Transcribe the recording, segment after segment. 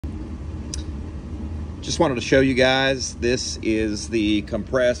Just wanted to show you guys, this is the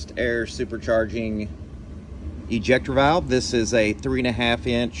compressed air supercharging ejector valve. This is a 3.5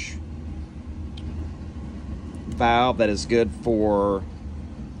 inch valve that is good for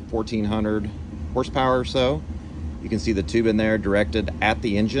 1400 horsepower or so. You can see the tube in there directed at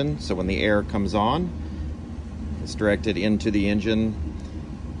the engine, so when the air comes on, it's directed into the engine.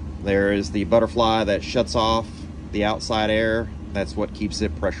 There is the butterfly that shuts off the outside air. That's what keeps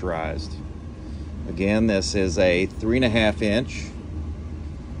it pressurized. Again, this is a 3.5 inch,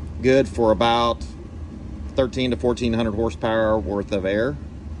 good for about 13 to 1400 horsepower worth of air.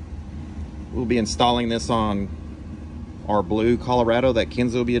 We'll be installing this on our blue Colorado that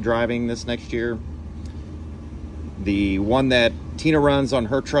Kenzie will be driving this next year. The one that Tina runs on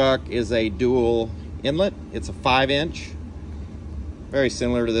her truck is a dual inlet. It's a 5 inch, very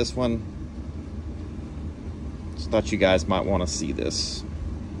similar to this one. Just thought you guys might want to see this.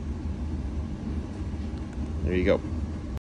 There you go.